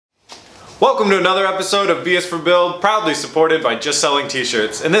Welcome to another episode of B is for Build, proudly supported by Just Selling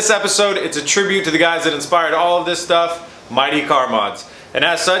T-Shirts. In this episode, it's a tribute to the guys that inspired all of this stuff, Mighty Car Mods. And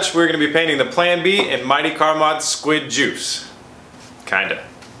as such, we're going to be painting the Plan B in Mighty Car Mods Squid Juice. Kinda.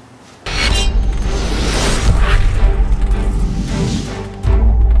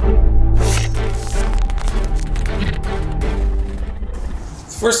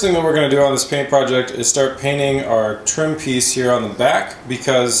 First thing that we're going to do on this paint project is start painting our trim piece here on the back,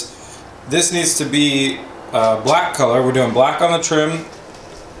 because this needs to be black color. We're doing black on the trim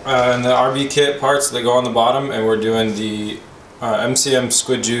and the RB kit parts that go on the bottom, and we're doing the MCM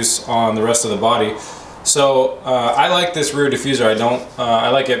Squid Juice on the rest of the body. So I like this rear diffuser. I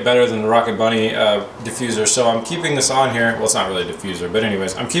like it better than the Rocket Bunny diffuser, so I'm keeping this on here. Well, it's not really a diffuser, but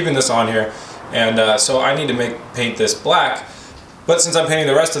anyways, I'm keeping this on here, and so I need to paint this black. But since I'm painting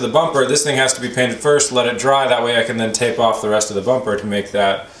the rest of the bumper, this thing has to be painted first, let it dry, that way I can then tape off the rest of the bumper to make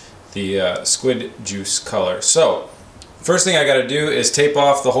that the Squid Juice color. So, first thing I gotta do is tape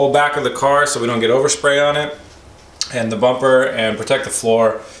off the whole back of the car so we don't get overspray on it, and the bumper, and protect the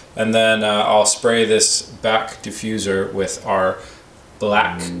floor, and then I'll spray this back diffuser with our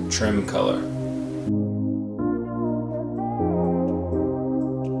black trim color.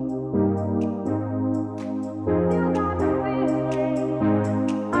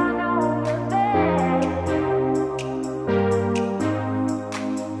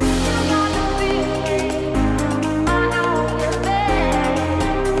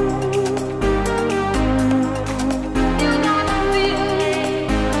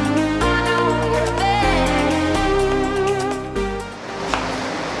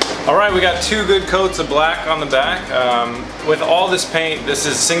 Alright, we got two good coats of black on the back. With all this paint, this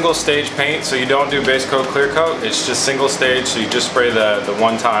is single stage paint, so you don't do base coat, clear coat. It's just single stage, so you just spray the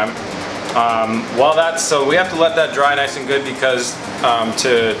one time. So we have to let that dry nice and good, because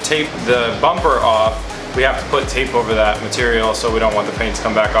to tape the bumper off, we have to put tape over that material, so we don't want the paint to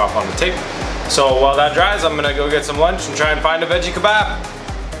come back off on the tape. So while that dries, I'm gonna go get some lunch and try and find a veggie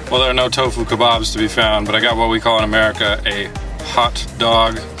kebab. Well, there are no tofu kebabs to be found, but I got what we call in America a hot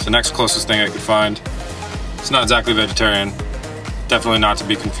dog. It's the next closest thing I could find. It's not exactly vegetarian. Definitely not to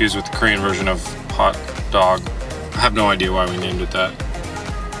be confused with the Korean version of hot dog. I have no idea why we named it that,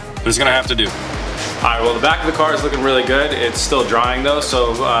 but it's gonna have to do. Alright, well, the back of the car is looking really good. It's still drying though,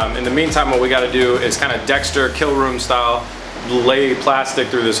 so in the meantime, what we gotta do is kind of Dexter kill room style, lay plastic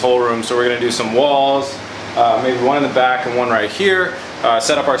through this whole room. So we're gonna do some walls, maybe one in the back and one right here.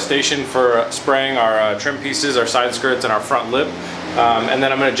 Set up our station for spraying our trim pieces, our side skirts, and our front lip. And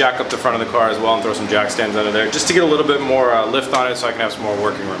then I'm going to jack up the front of the car as well and throw some jack stands under there, just to get a little bit more lift on it, so I can have some more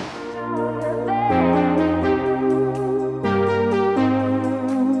working room.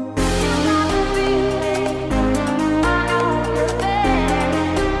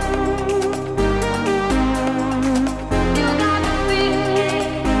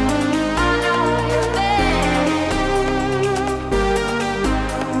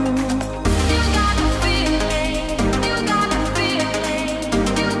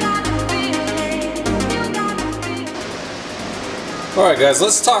 Alright guys,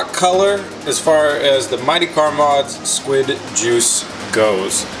 let's talk color as far as the Mighty Car Mods Squid Juice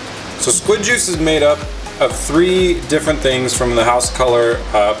goes. So Squid Juice is made up of three different things from the House of Kolor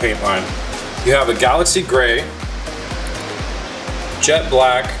paint line. You have a Galaxy Gray, Jet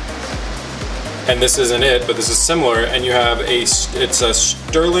Black, and this isn't it, but this is similar, and you have it's a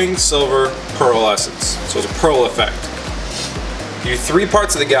Sterling Silver Pearlescence, so it's a pearl effect. You do 3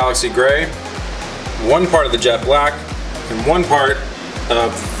 parts of the Galaxy Gray, 1 part of the Jet Black, and 1 part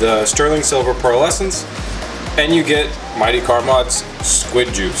of the Sterling Silver Pearlescence, and you get Mighty Car Mods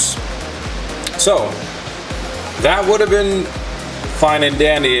Squid Juice. So that would have been fine and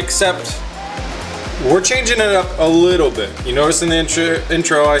dandy, except we're changing it up a little bit. You notice in the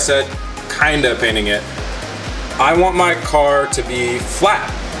intro I said kinda painting it. I want my car to be flat,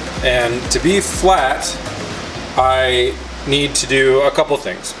 and to be flat I need to do a couple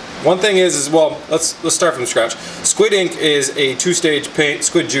things. One thing is well, let's start from scratch. Squid Ink is a 2-stage paint.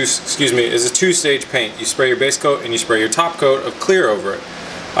 Squid Juice, excuse me, is a 2-stage paint. You spray your base coat and you spray your top coat of clear over it.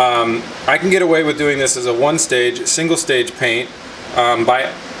 I can get away with doing this as a 1-stage, single-stage paint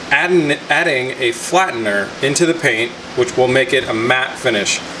by adding a flattener into the paint, which will make it a matte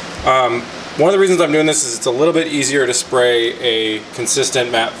finish. One of the reasons I'm doing this is it's a little bit easier to spray a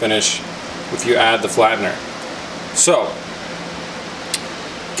consistent matte finish if you add the flattener. So,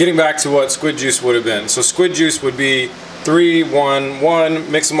 getting back to what Squid Juice would have been. So Squid Juice would be 3, 1,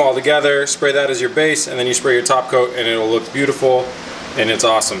 1, mix them all together, spray that as your base, and then you spray your top coat and it'll look beautiful and it's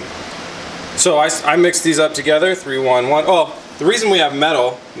awesome. So I mixed these up together, 3, 1, 1. Oh, the reason we have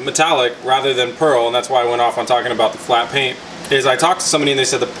metallic rather than pearl, and that's why I went off on talking about the flat paint, is I talked to somebody and they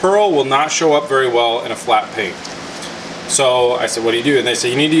said the pearl will not show up very well in a flat paint. So I said, what do you do? And they said,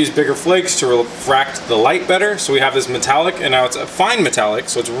 you need to use bigger flakes to refract the light better. So we have this metallic, and now it's a fine metallic,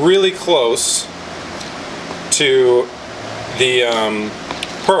 so it's really close to the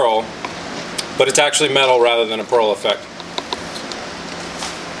pearl, but it's actually metal rather than a pearl effect.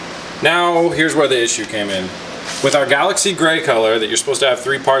 Now, here's where the issue came in. With our Galaxy Gray color that you're supposed to have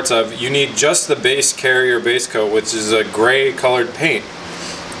 3 parts of, you need just the base carrier base coat, which is a gray colored paint.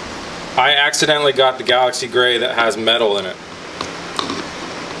 I accidentally got the Galaxy Gray that has metal in it.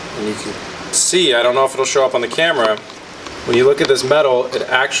 And you can see, I don't know if it'll show up on the camera, when you look at this metal, it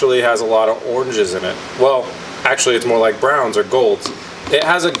actually has a lot of oranges in it. Well, actually it's more like browns or golds. It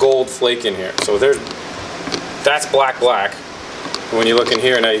has a gold flake in here. So that's black. And when you look in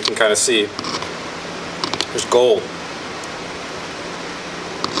here now, you can kind of see there's gold.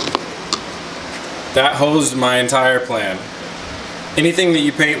 That hosed my entire plan. Anything that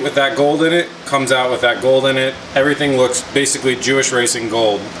you paint with that gold in it comes out with that gold in it. Everything looks basically Jewish racing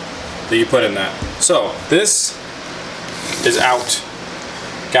gold that you put in that. So this is out.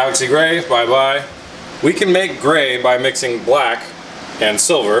 Galaxy Gray, bye-bye. We can make gray by mixing black and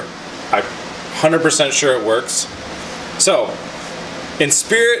silver. I'm 100% sure it works. So, in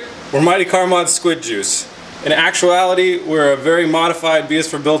spirit, we're Mighty Car Mod's Squid Juice. In actuality, we're a very modified B is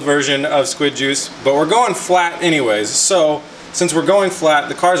for Build version of Squid Juice, but we're going flat anyways. So, since we're going flat,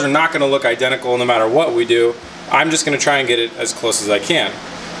 the cars are not going to look identical no matter what we do. I'm just going to try and get it as close as I can.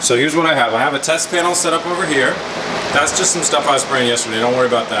 So here's what I have. I have a test panel set up over here. That's just some stuff I was spraying yesterday, don't worry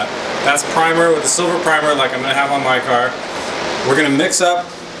about that. That's primer with a silver primer like I'm going to have on my car. We're going to mix up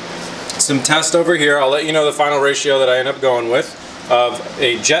some test over here. I'll let you know the final ratio that I end up going with of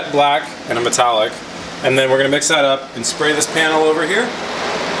a jet black and a metallic. And then we're going to mix that up and spray this panel over here.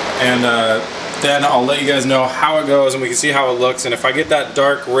 And then I'll let you guys know how it goes and we can see how it looks. And if I get that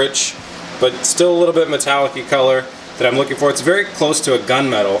dark, rich, but still a little bit metallic-y color that I'm looking for, it's very close to a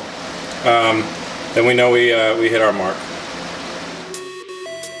gunmetal, then we know we hit our mark.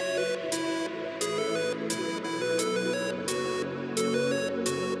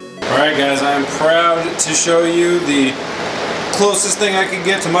 Alright guys, I am proud to show you the closest thing I could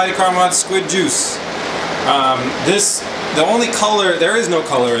get to Mighty Car Mod's Squid Juice. The only color, there is no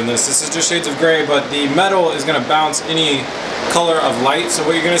color in this. This is just shades of gray, but the metal is going to bounce any color of light. So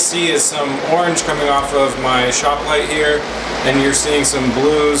what you're going to see is some orange coming off of my shop light here, and you're seeing some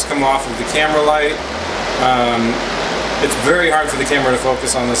blues come off of the camera light. It's very hard for the camera to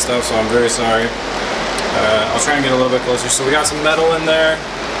focus on this stuff, so I'm very sorry. I'll try and get a little bit closer. So we got some metal in there,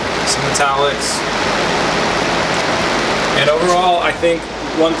 some metallics. And overall, I think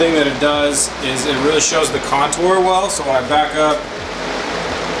one thing that it does is it really shows the contour well. So when I back up,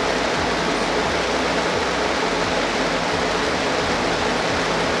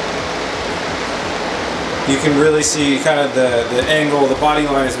 you can really see kind of the angle, the body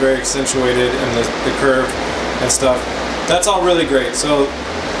line is very accentuated, and the curve and stuff. That's all really great. So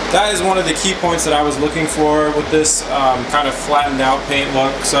that is one of the key points that I was looking for with this kind of flattened out paint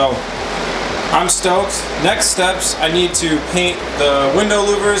look. So I'm stoked. Next steps, I need to paint the window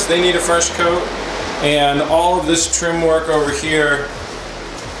louvers. They need a fresh coat. And all of this trim work over here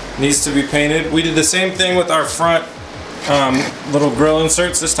needs to be painted. We did the same thing with our front little grill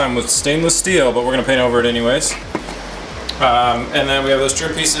inserts, this time with stainless steel, but we're going to paint over it anyways. And then we have those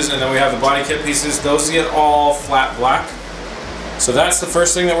trim pieces, and then we have the body kit pieces. Those get all flat black. So that's the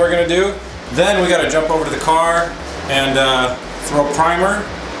first thing that we're going to do. Then we got to jump over to the car and throw primer.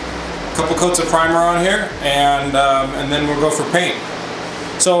 Couple coats of primer on here, and then we'll go for paint.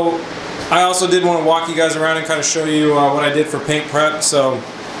 So I also did want to walk you guys around and kind of show you what I did for paint prep. So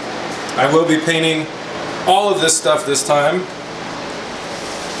I will be painting all of this stuff this time.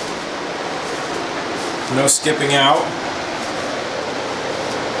 No skipping out.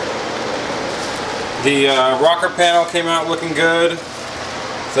 The rocker panel came out looking good.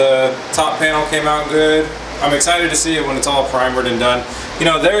 The top panel came out good. I'm excited to see it when it's all primered and done. You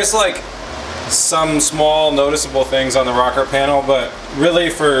know, there's like some small noticeable things on the rocker panel, but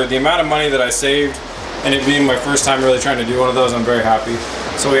really for the amount of money that I saved and it being my first time really trying to do one of those, I'm very happy.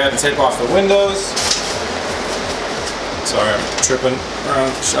 So we had to tape off the windows. Sorry, I'm tripping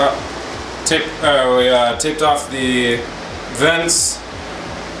around the shop. We taped off the vents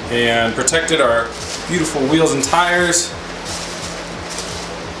and protected our beautiful wheels and tires.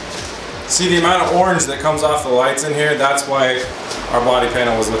 See the amount of orange that comes off the lights in here? That's why our body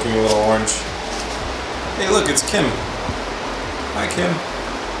panel was looking a little orange. Hey look, it's Kim. Hi Kim.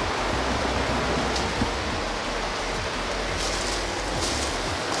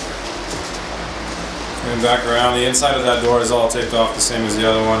 coming back around. The inside of that door is all taped off the same as the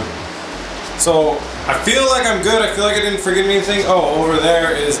other one. So I feel like I'm good. I feel like I didn't forget anything. Oh, over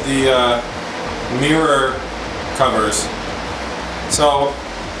there is the mirror covers. So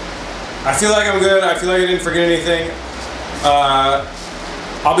I feel like I'm good. I feel like I didn't forget anything.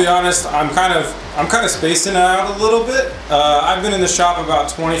 I'll be honest, I'm kind of spacing it out a little bit. I've been in the shop about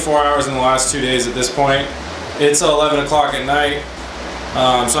 24 hours in the last 2 days at this point. It's 11 o'clock at night,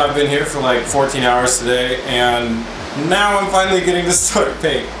 so I've been here for like 14 hours today, and now I'm finally getting to start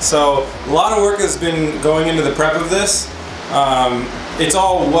paint. So a lot of work has been going into the prep of this. It's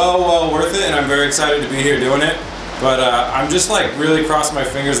all well worth it, and I'm very excited to be here doing it. But I'm just like really crossing my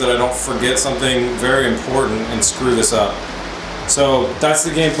fingers that I don't forget something very important and screw this up. So that's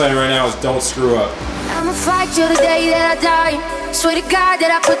the game plan right now, is don't screw up. I'ma fight till the day that I die. Swear to God that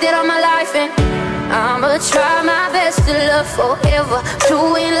I put that on my life, and I'ma try my best to love forever, to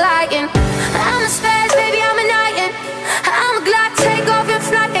enlighten. I'm a spaz, baby, I'm a knight, I'm a glide, take off and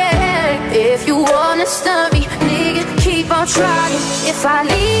fly, yeah. If you wanna stun me, nigga, keep on trying. If I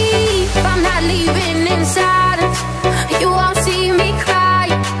leave, I'm not leaving in silence. You won't see me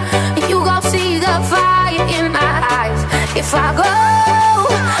crying, you gon' see the fire in my eyes. If I go,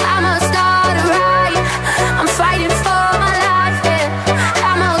 I'ma start a riot. I'm fighting for my life, yeah.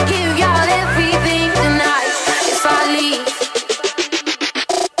 I'ma give y'all everything tonight. If I leave.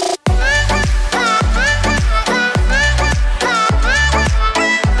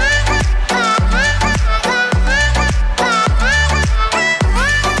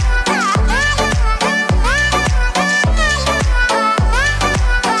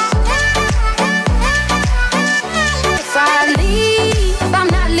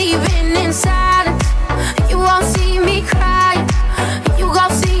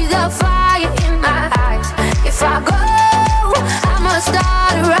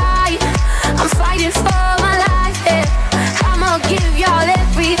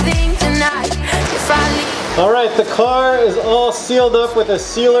 Alright, the car is all sealed up with a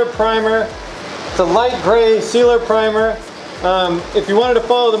sealer primer. It's a light gray sealer primer. If you wanted to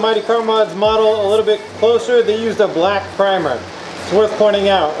follow the Mighty Car Mods model a little bit closer, they used a black primer. It's worth pointing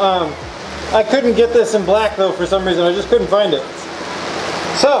out. I couldn't get this in black though for some reason, I just couldn't find it.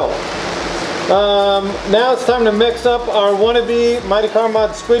 So, now it's time to mix up our wannabe Mighty Car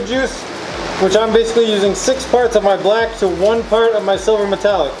Mod Squid Juice, which I'm basically using 6 parts of my black to 1 part of my silver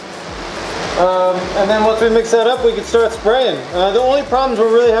metallic. And then once we mix that up, we can start spraying. The only problems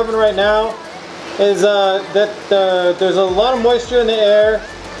we're really having right now is that there's a lot of moisture in the air,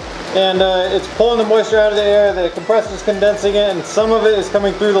 and it's pulling the moisture out of the air. The compressor's condensing it, and some of it is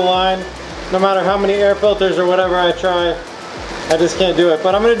coming through the line. No matter how many air filters or whatever I try, I just can't do it.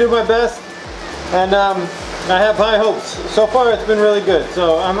 But I'm going to do my best, and I have high hopes. So far it's been really good,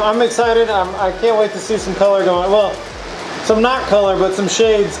 so I'm excited. I can't wait to see some color going. Well, some not color, but some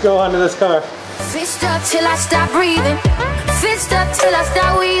shades go onto this car. Fist up till I stop breathing, fist up till I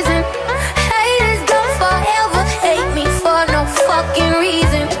stop wheezing. Haters go forever, hate me for no fucking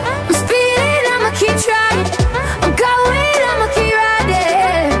reason. I'm speeding, I'ma keep trying, I'm going, I'ma keep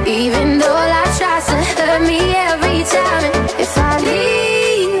riding. Even though life tries to hurt me every time. And if I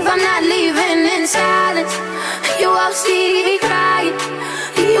leave, I'm not leaving in silence. You won't see me crying,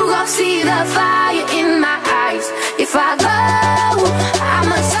 you gon' see the fire in my eyes. If I go,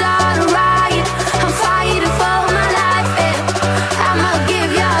 I'ma start a riot. I'm fighting for my life, and I'ma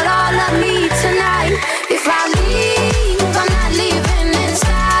give y'all all of me tonight. If I leave, I'm not leaving in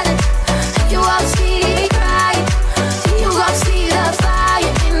silence. You won't see me crying, you gon' see the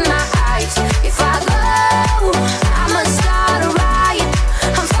fire in my eyes. If I go, I'ma start a riot.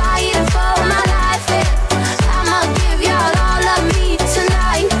 I'm fighting for my life, and I'ma give y'all all of me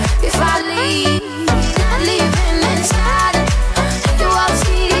tonight. If I leave, not leaving in silence. You won't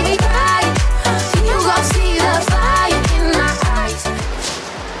see me crying, you gon' see the fire in my eyes.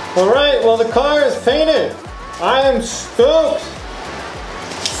 Alright, well the car is painted. I am stoked.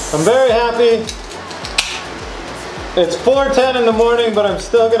 I'm very happy. It's 4:10 in the morning, but I'm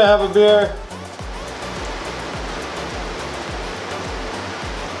still gonna have a beer.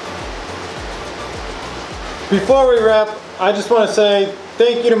 Before we wrap, I just want to say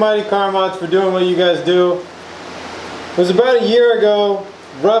thank you to Mighty Car Mods for doing what you guys do. It was about a year ago,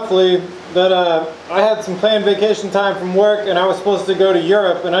 roughly, that I had some planned vacation time from work, and I was supposed to go to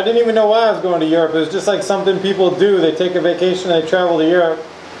Europe, and I didn't even know why I was going to Europe. It was just like something people do. They take a vacation and they travel to Europe.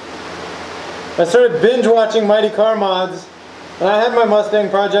 I started binge watching Mighty Car Mods, and I had my Mustang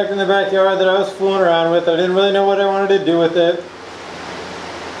project in the backyard that I was fooling around with. I didn't really know what I wanted to do with it.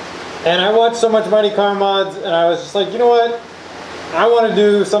 And I watched so much Mighty Car Mods, and I was just like, you know what? I want to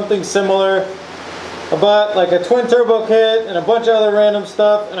do something similar. I bought like a twin turbo kit and a bunch of other random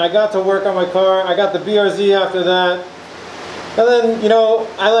stuff, and I got to work on my car. I got the BRZ after that. And then, you know,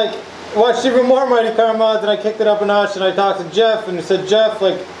 I like watched even more Mighty Car Mods, and I kicked it up a notch, and I talked to Jeff and said, Jeff,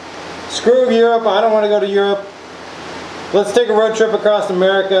 like, screw Europe, I don't want to go to Europe. Let's take a road trip across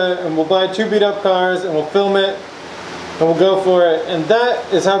America, and we'll buy 2 beat up cars, and we'll film it, and we'll go for it. And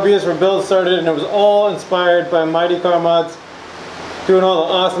that is how BS for Build started, and it was all inspired by Mighty Car Mods doing all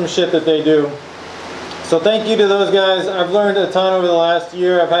the awesome shit that they do. So thank you to those guys. I've learned a ton over the last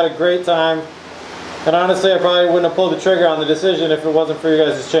year. I've had a great time. And honestly, I probably wouldn't have pulled the trigger on the decision if it wasn't for you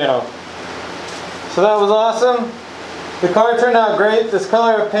guys' channel. So that was awesome. The car turned out great. This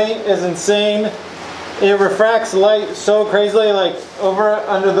color of paint is insane. It refracts light so crazily. Like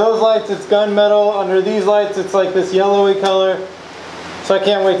under those lights it's gunmetal. Under these lights it's like this yellowy color. So I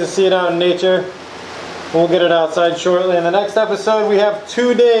can't wait to see it out in nature. We'll get it outside shortly. In the next episode we have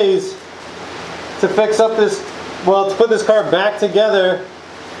 2 days to fix up this, well, to put this car back together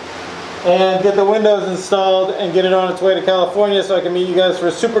and get the windows installed and get it on its way to California so I can meet you guys for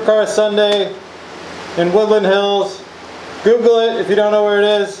a Supercar Sunday in Woodland Hills. Google it if you don't know where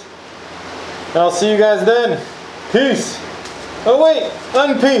it is. And I'll see you guys then. Peace. Oh wait,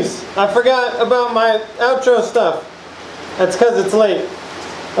 unpeace. I forgot about my outro stuff. That's because it's late.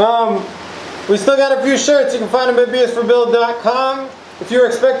 We still got a few shirts. You can find them at bsforbuild.com. If you're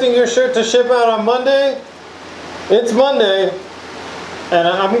expecting your shirt to ship out on Monday, it's Monday, and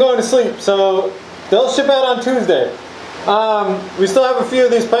I'm going to sleep, so they'll ship out on Tuesday. We still have a few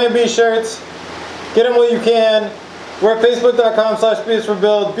of these Plan B shirts. Get them while you can. We're at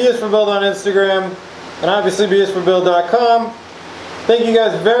facebook.com/bsforbuild, bsforbuild on Instagram, and obviously bsforbuild.com. Thank you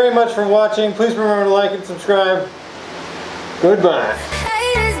guys very much for watching. Please remember to like and subscribe. Goodbye.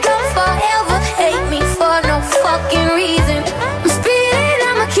 Haters go forever, hate me for no fucking reason.